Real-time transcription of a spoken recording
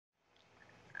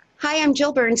Hi, I'm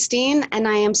Jill Bernstein, and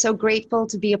I am so grateful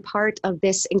to be a part of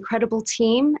this incredible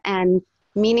team and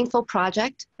meaningful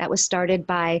project that was started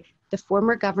by the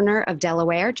former governor of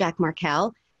Delaware, Jack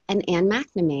Markell, and Ann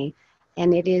McNamee.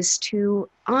 And it is to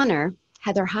honor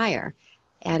Heather Heyer.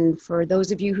 And for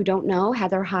those of you who don't know,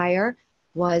 Heather Heyer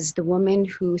was the woman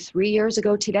who 3 years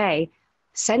ago today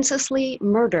senselessly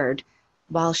murdered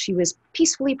while she was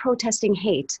peacefully protesting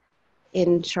hate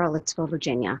in Charlottesville,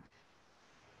 Virginia.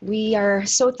 We are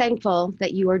so thankful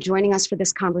that you are joining us for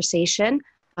this conversation.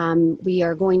 We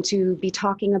are going to be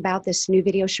talking about this new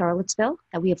video, Charlottesville,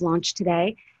 that we have launched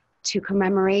today to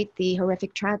commemorate the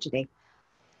horrific tragedy.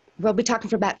 We'll be talking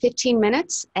for about 15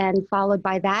 minutes, and followed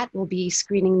by that, we'll be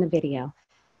screening the video.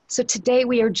 So today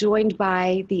we are joined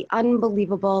by the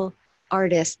unbelievable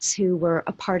artists who were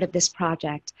a part of this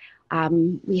project.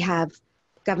 We have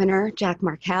Governor Jack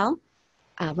Markell,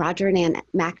 Roger and Ann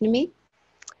McNamee.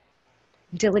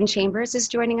 Dylan Chambers is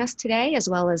joining us today, as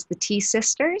well as the T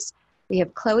sisters. We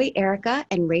have Chloe, Erika,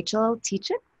 and Rachel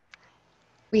Teitjen.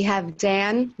 We have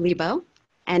Dan Lebo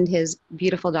and his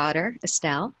beautiful daughter,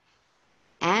 Estelle.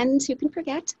 And who can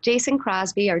forget? Jason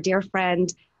Crosby, our dear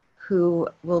friend, who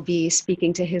will be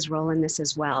speaking to his role in this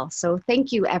as well. So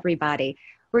thank you, everybody.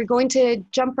 We're going to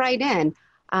jump right in.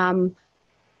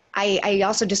 I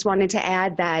also just wanted to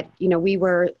add that, we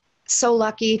were so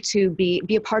lucky to be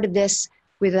a part of this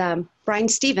with Brian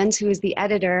Stevens, who is the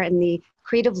editor and the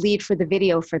creative lead for the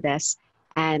video for this.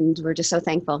 And we're just so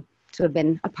thankful to have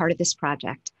been a part of this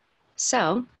project.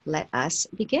 So let us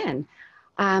begin.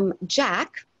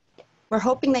 Jack, we're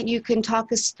hoping that you can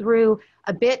talk us through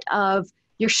a bit of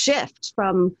your shift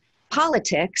from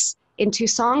politics into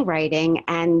songwriting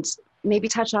and maybe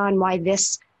touch on why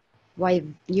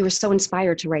you were so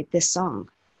inspired to write this song.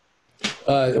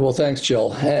 Well, thanks,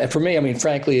 Jill. For me,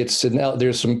 frankly,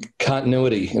 there's some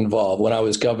continuity involved. When I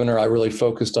was governor, I really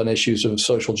focused on issues of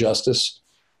social justice.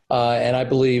 And I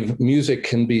believe music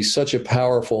can be such a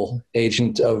powerful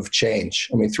agent of change.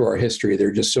 Through our history, there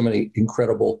are just so many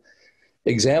incredible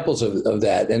examples of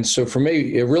that. And so for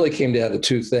me, it really came down to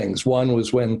two things. One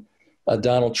was when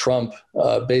Donald Trump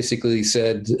basically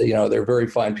said, there are very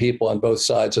fine people on both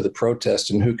sides of the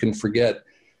protest, and who can forget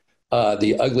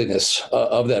the ugliness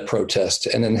of that protest.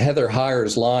 And then Heather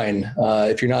Heyer's line,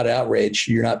 if you're not outraged,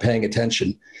 you're not paying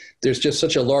attention. There's just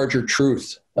such a larger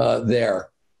truth there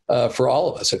for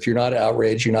all of us. If you're not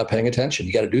outraged, you're not paying attention.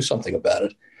 You got to do something about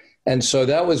it. And so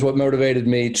that was what motivated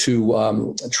me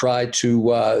to try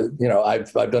to,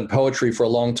 I've done poetry for a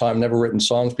long time, never written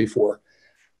songs before.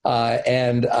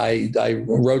 And I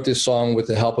wrote this song with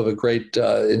the help of a great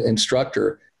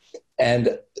instructor.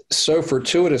 And so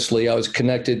fortuitously, I was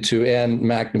connected to Ann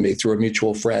McNamee through a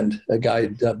mutual friend, a guy,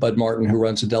 Bud Martin, who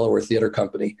runs the Delaware Theater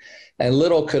Company. And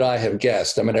little could I have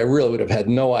guessed. I really would have had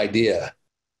no idea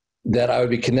that I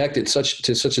would be connected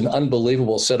to such an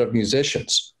unbelievable set of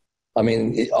musicians.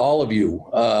 All of you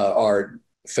are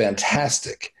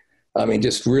fantastic.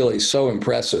 Just really so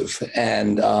impressive.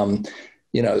 And,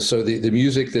 so the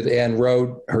music that Ann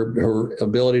wrote, her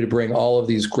ability to bring all of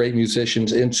these great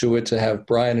musicians into it, to have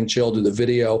Brian and Jill do the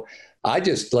video.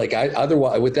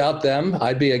 Otherwise, without them,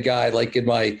 I'd be a guy in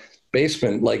my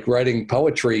basement, writing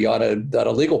poetry on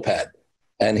a legal pad.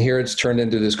 And here it's turned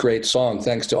into this great song,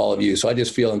 thanks to all of you. So I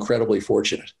just feel incredibly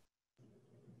fortunate.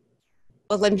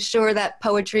 Well, I'm sure that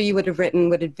poetry you would have written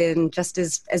would have been just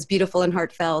as beautiful and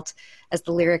heartfelt as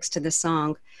the lyrics to this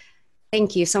song.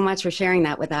 Thank you so much for sharing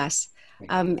that with us.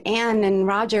 Ann and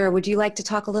Roger, would you like to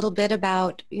talk a little bit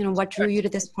about, what drew you to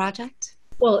this project?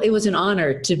 Well, it was an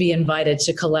honor to be invited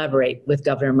to collaborate with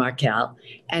Governor Markell.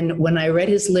 And when I read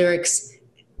his lyrics,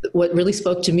 what really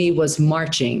spoke to me was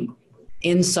marching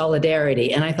in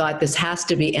solidarity. And I thought, this has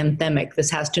to be anthemic.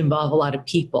 This has to involve a lot of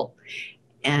people.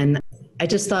 And I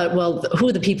just thought, well, who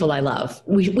are the people I love?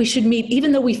 We should meet,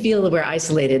 even though we feel that we're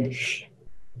isolated,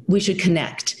 we should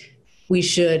connect. We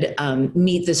should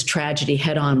meet this tragedy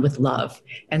head on with love.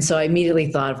 And so I immediately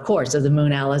thought, of course, of the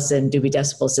Moon Alice and Doobie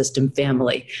Decibel System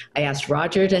family. I asked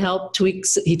Roger to help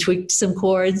he tweaked some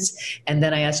chords. And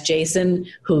then I asked Jason,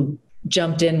 who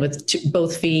jumped in with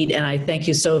both feet. And I thank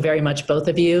you so very much, both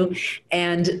of you.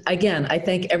 And again, I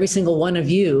thank every single one of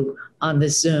you on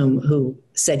this Zoom who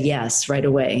said yes right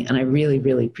away. And I really,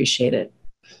 really appreciate it.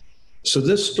 So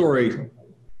this story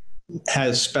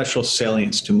has special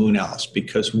salience to Moon Alice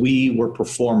because we were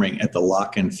performing at the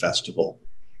Lock-In Festival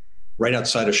right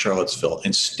outside of Charlottesville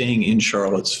and staying in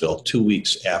Charlottesville 2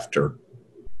 weeks after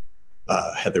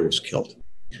Heather was killed.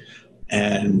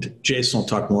 And Jason will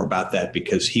talk more about that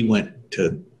because he went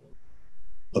to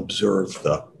observe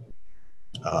the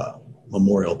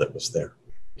memorial that was there.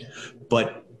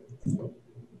 But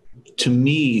to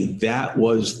me, that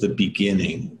was the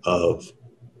beginning of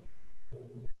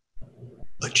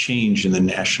a change in the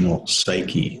national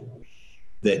psyche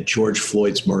that George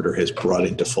Floyd's murder has brought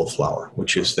into full flower,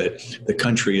 which is that the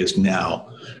country is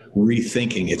now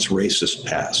rethinking its racist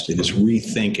past. It is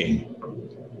rethinking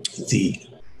the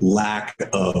lack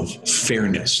of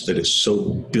fairness that is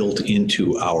so built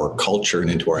into our culture and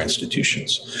into our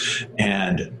institutions.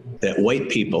 And that white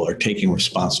people are taking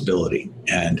responsibility.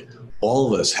 And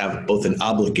all of us have both an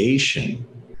obligation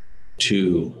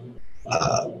to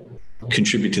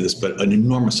contribute to this, but an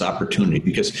enormous opportunity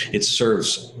because it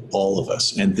serves all of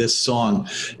us. And this song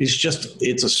is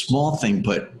it's a small thing,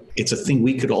 but it's a thing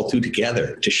we could all do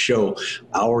together to show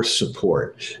our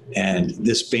support. And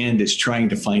this band is trying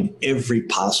to find every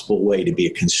possible way to be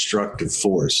a constructive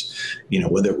force,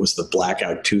 whether it was the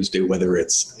Blackout Tuesday, whether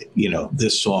it's,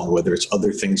 this song, whether it's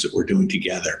other things that we're doing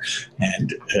together.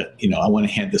 And, I want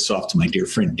to hand this off to my dear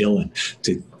friend Dylan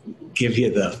to give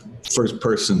you the first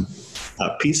person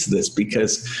piece of this,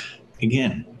 because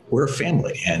again, we're a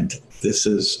family and this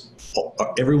is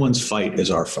everyone's fight is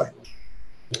our fight.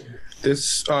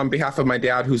 This on behalf of my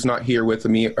dad, who's not here with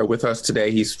me or with us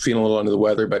today. He's feeling a little under the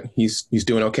weather, but he's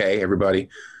doing okay. Everybody,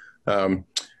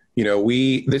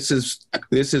 this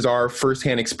is our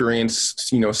firsthand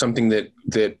experience. Something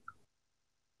that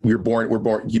we're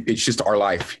born. It's just our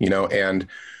life, and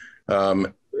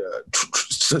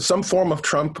some form of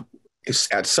Trump is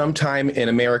at some time in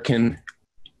American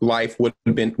life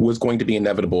was going to be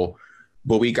inevitable,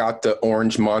 but we got the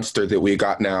orange monster that we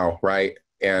got now, right?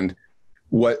 And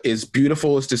what is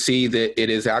beautiful is to see that it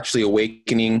is actually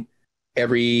awakening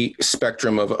every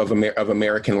spectrum of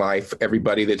American life.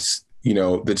 Everybody that's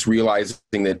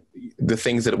realizing that the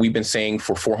things that we've been saying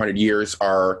for 400 years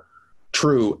are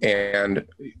true, and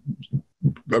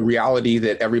a reality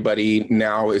that everybody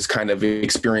now is kind of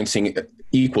experiencing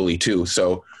equally too.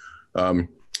 So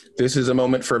this is a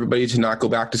moment for everybody to not go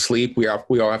back to sleep. We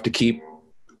all have to keep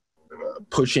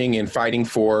pushing and fighting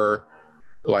for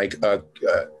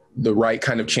the right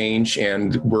kind of change,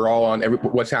 and we're all on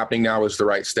what's happening now is the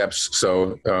right steps.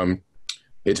 So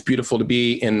it's beautiful to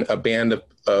be in a band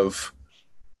of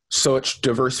such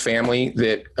diverse family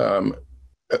that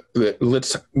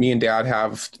lets me and Dad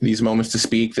have these moments to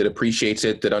speak, that appreciates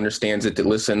it, that understands it, that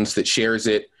listens, that shares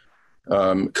it.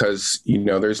 Because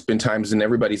there's been times in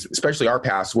everybody's, especially our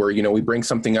past, where we bring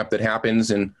something up that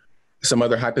happens in some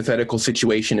other hypothetical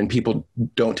situation and people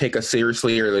don't take us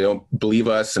seriously or they don't believe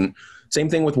us. And same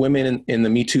thing with women in the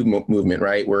Me Too movement,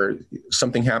 right? Where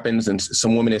something happens and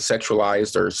some woman is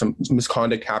sexualized or some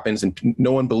misconduct happens and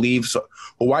no one believes,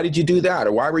 well, why did you do that?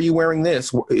 Or why were you wearing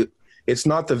this? It's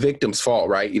not the victim's fault,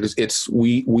 right? It's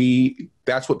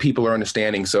that's what people are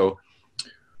understanding. So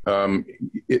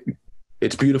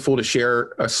it's beautiful to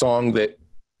share a song that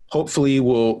hopefully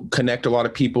will connect a lot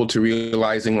of people to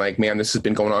realizing man, this has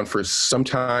been going on for some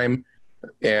time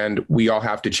and we all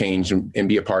have to change and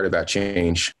be a part of that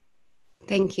change.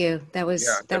 Thank you. That was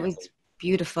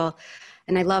beautiful.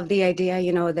 And I love the idea,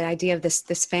 the idea of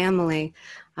this family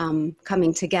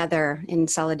coming together in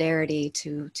solidarity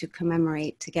to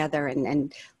commemorate together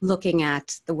and looking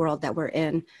at the world that we're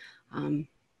in and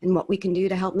what we can do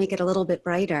to help make it a little bit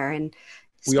brighter. And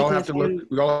we all have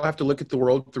to look at the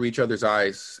world through each other's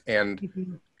eyes and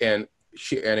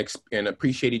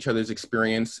appreciate each other's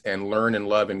experience and learn and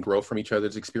love and grow from each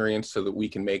other's experience so that we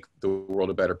can make the world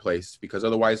a better place. Because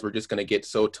otherwise we're just going to get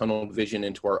so tunnel vision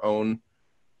into our own,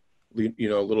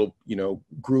 little,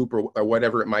 group or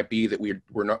whatever it might be that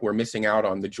we're missing out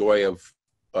on the joy of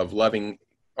loving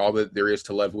all that there is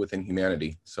to love within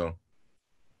humanity. So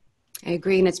I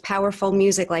agree. And it's powerful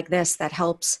music like this that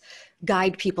helps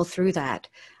guide people through that.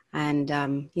 And,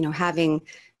 having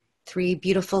three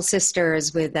beautiful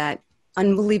sisters with that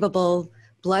unbelievable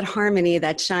blood harmony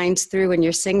that shines through when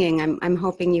you're singing, I'm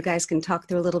hoping you guys can talk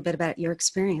through a little bit about your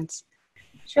experience.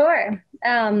 Sure.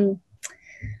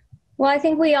 Well, I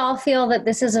think we all feel that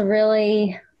this is a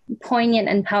really poignant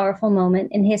and powerful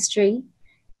moment in history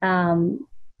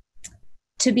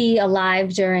to be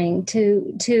alive during,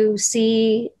 to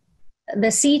see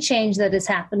the sea change that is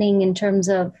happening in terms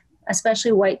of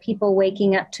especially white people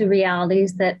waking up to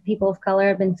realities that people of color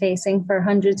have been facing for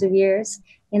hundreds of years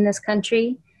in this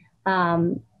country.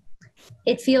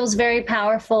 It feels very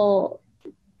powerful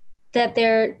that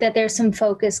there's some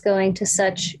focus going to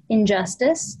such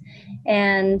injustice.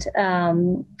 And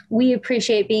we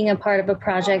appreciate being a part of a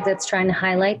project that's trying to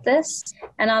highlight this.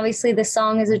 And obviously the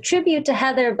song is a tribute to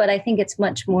Heather, but I think it's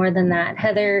much more than that.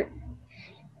 Heather,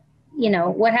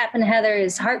 what happened to Heather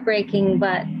is heartbreaking,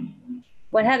 but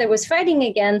what Heather was fighting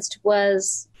against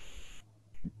was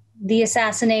the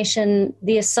assassination,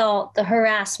 the assault, the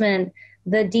harassment,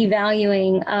 the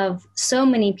devaluing of so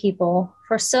many people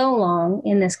for so long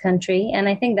in this country. And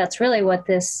I think that's really what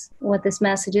this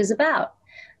message is about.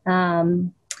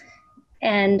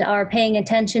 And are paying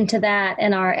attention to that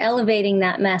and are elevating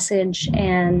that message.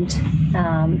 And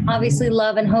obviously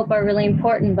love and hope are really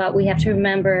important, but we have to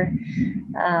remember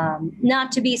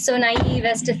not to be so naive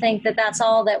as to think that that's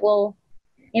all that will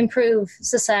improve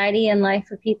society and life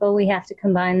for people. We have to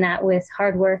combine that with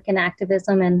hard work and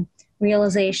activism and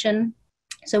realization.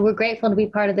 So we're grateful to be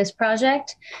part of this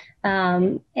project,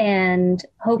 and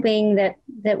hoping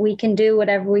that we can do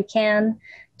whatever we can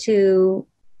to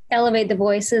elevate the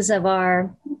voices of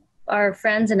our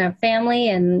friends and our family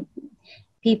and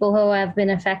people who have been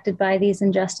affected by these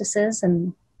injustices,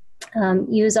 and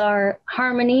use our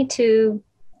harmony to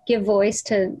give voice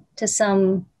to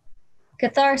some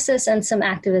catharsis and some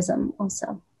activism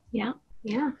also. Yeah.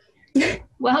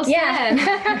 Well said.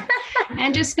 Yeah.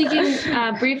 And just speaking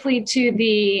briefly to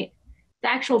the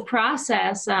actual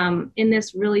process in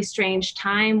this really strange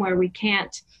time where we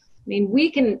can't,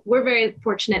 we're very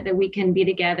fortunate that we can be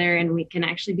together and we can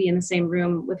actually be in the same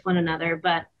room with one another.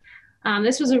 But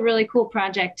this was a really cool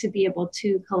project to be able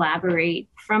to collaborate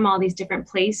from all these different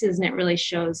places. And it really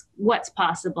shows what's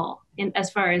possible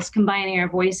as far as combining our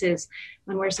voices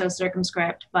when we're so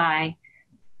circumscribed by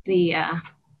the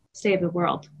state of the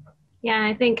world. Yeah,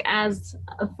 I think as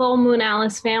a full Moon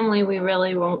Alice family, we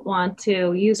really want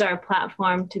to use our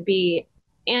platform to be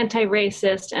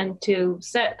anti-racist and to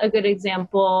set a good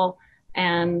example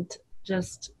and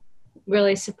just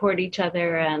really support each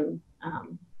other and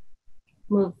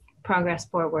move progress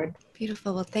forward.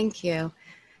 Beautiful. Well, thank you.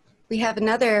 We have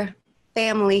another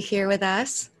family here with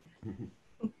us,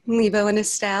 Lebo and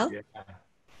Estelle. Yeah.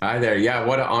 Hi there. Yeah,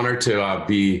 what an honor to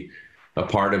be a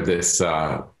part of this,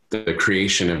 the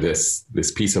creation of this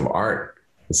piece of art,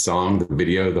 the song, the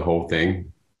video, the whole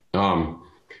thing.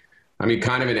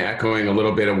 Kind of in echoing a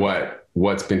little bit of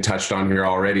what's been touched on here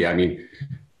already.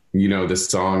 This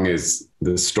song is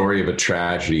the story of a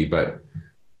tragedy, but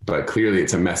clearly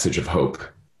it's a message of hope,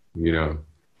 to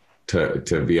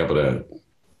be able to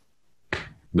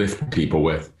lift people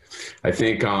with. I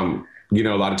think, a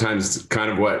lot of times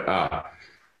kind of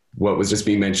what was just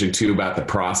being mentioned too about the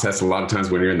process. A lot of times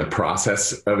when you're in the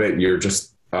process of it, you're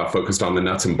just focused on the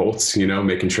nuts and bolts,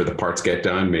 making sure the parts get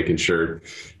done, making sure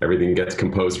everything gets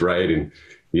composed right and,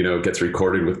 gets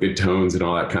recorded with good tones and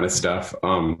all that kind of stuff.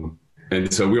 And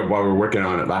so while we were working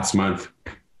on it last month,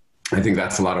 I think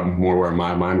that's a lot of more where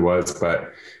my mind was.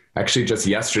 But actually just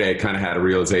yesterday, I kind of had a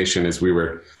realization as we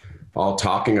were all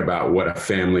talking about what a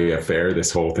family affair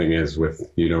this whole thing is with,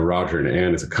 Roger and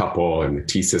Ann as a couple and the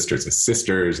T sisters as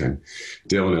sisters and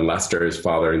Dylan and Lester as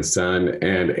father and son.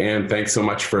 And Ann, thanks so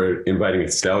much for inviting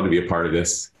Estelle to be a part of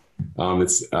this.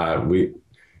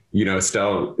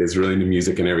 Estelle is really into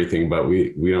music and everything, but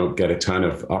we don't get a ton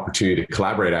of opportunity to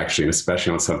collaborate actually, and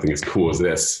especially on something as cool as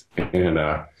this. And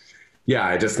I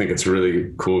just think it's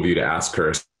really cool of you to ask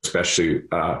her, especially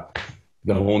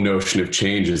the whole notion of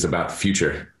change is about the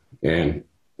future. And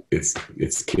it's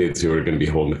kids who are going to be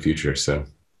holding the future. So,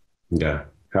 yeah.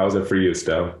 How was it for you,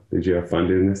 Estelle? Did you have fun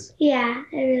doing this? Yeah,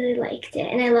 I really liked it.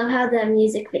 And I love how the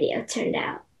music video turned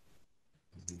out.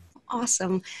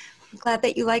 Awesome. I'm glad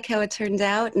that you like how it turned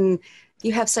out. And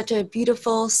you have such a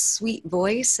beautiful, sweet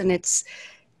voice. And it's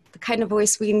the kind of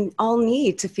voice we all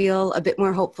need to feel a bit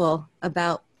more hopeful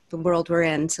about the world we're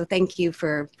in. So thank you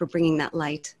for bringing that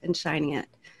light and shining it.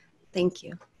 Thank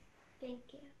you.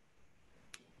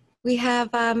 We have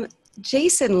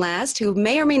Jason last, who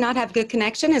may or may not have good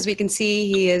connection. As we can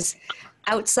see, he is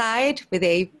outside with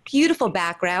a beautiful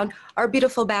background. Our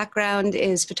beautiful background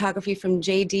is photography from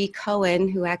J.D. Cohen,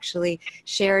 who actually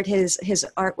shared his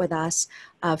art with us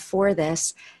for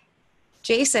this.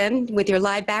 Jason, with your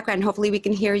live background, hopefully we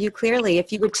can hear you clearly.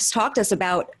 If you would just talk to us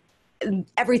about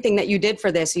everything that you did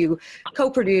for this. You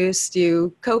co-produced,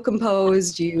 you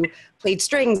co-composed, you played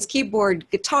strings, keyboard,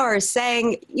 guitar,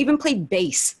 sang, even played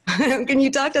bass. Can you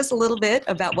talk to us a little bit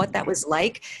about what that was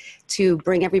like to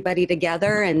bring everybody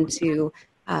together and to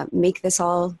make this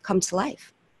all come to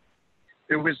life?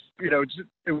 It was,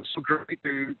 it was so great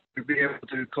to be able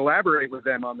to collaborate with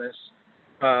them on this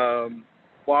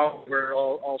while we're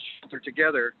all sheltered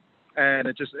together. And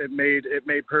it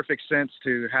made perfect sense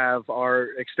to have our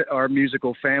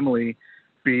musical family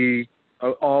be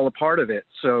all a part of it.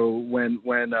 So when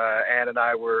Ann and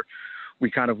I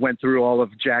we kind of went through all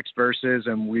of Jack's verses,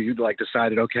 and we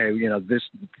decided, okay,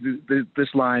 this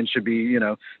line should be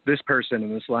this person,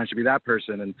 and this line should be that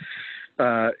person, and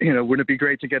wouldn't it be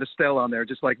great to get Estelle on there?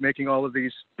 Just making all of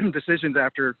these decisions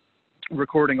after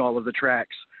recording all of the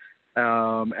tracks.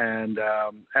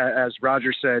 As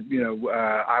Roger said,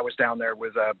 I was down there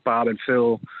with Bob and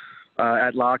Phil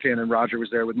at Lock-In, and Roger was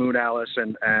there with Moon Alice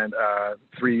and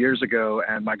 3 years ago,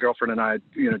 and my girlfriend and I,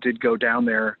 did go down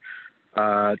there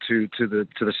to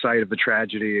the site of the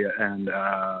tragedy, and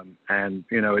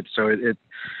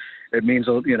it means,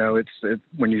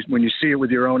 when you see it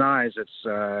with your own eyes,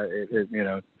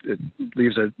 it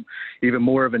leaves even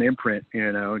more of an imprint,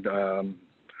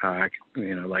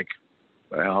 like,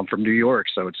 I'm from New York,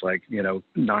 so it's like,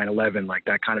 9/11, like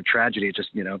that kind of tragedy just,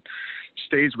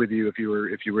 stays with you if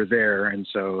you were there. And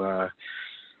so,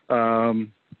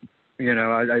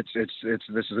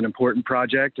 this is an important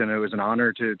project, and it was an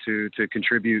honor to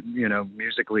contribute,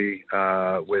 musically,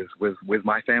 with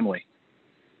my family.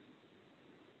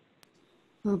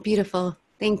 Well, beautiful.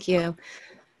 Thank you.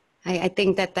 I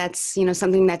think that's,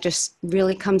 something that just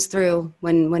really comes through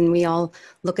when we all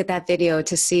look at that video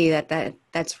to see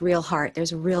that's real heart.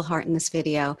 There's a real heart in this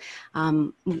video.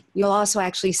 You'll also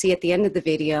actually see at the end of the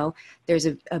video, there's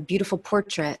a beautiful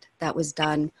portrait that was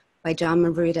done by John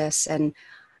Mavrudis. And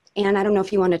I don't know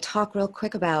if you want to talk real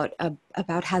quick about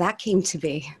how that came to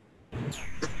be.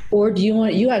 Or do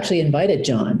you actually invited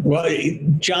John? Well,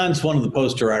 John's one of the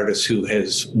poster artists who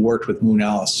has worked with Moon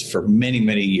Alice for many,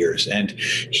 many years, and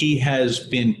he has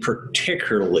been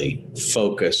particularly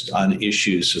focused on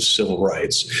issues of civil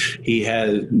rights. He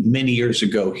had, many years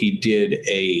ago, he did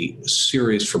a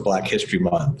series for Black History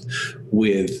Month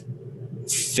with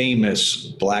famous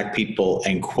Black people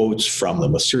and quotes from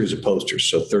them, a series of posters,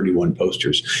 so 31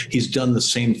 posters. He's done the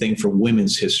same thing for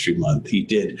Women's History Month. He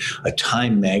did a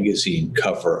Time magazine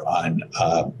cover on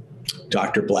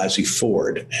Dr. Blasey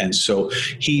Ford. And so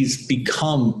he's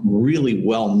become really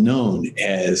well known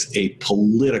as a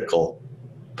political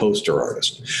poster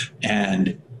artist.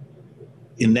 And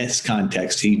in this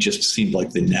context, he just seemed like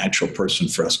the natural person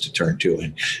for us to turn to.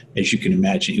 And as you can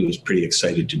imagine, he was pretty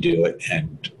excited to do it.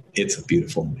 And it's a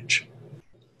beautiful image.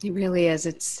 It really is.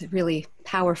 It's really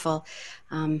powerful.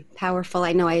 Powerful.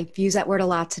 I know I've used that word a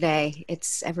lot today.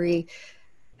 It's every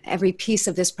piece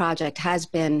of this project has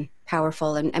been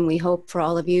powerful. And we hope for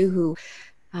all of you who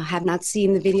have not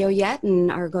seen the video yet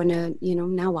and are going to,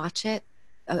 now watch it,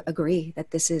 agree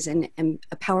that this is a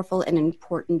powerful and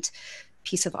important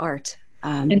piece of art.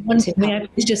 And may I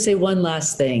please just say one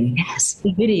last thing? Yes.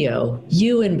 The video,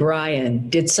 you and Brian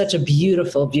did such a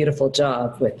beautiful, beautiful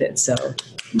job with it. So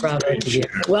bravo to you.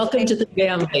 Welcome to the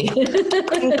family.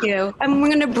 Thank you. And we're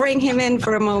going to bring him in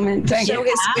for a moment to show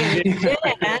his screen.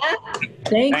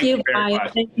 Thank you, Brian.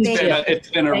 Thank you. It's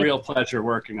been a real pleasure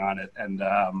working on it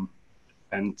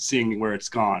and seeing where it's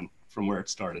gone from where it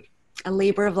started. A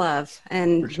labor of love.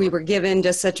 And we were given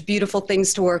just such beautiful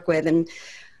things to work with. And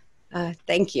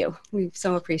thank you. We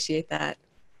so appreciate that.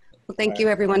 Well, thank you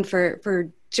everyone for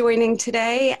joining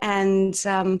today, and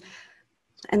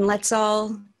let's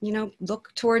all,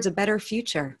 look towards a better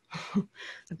future,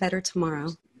 a better tomorrow.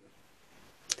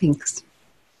 Thanks.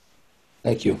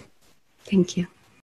 Thank you. Thank you.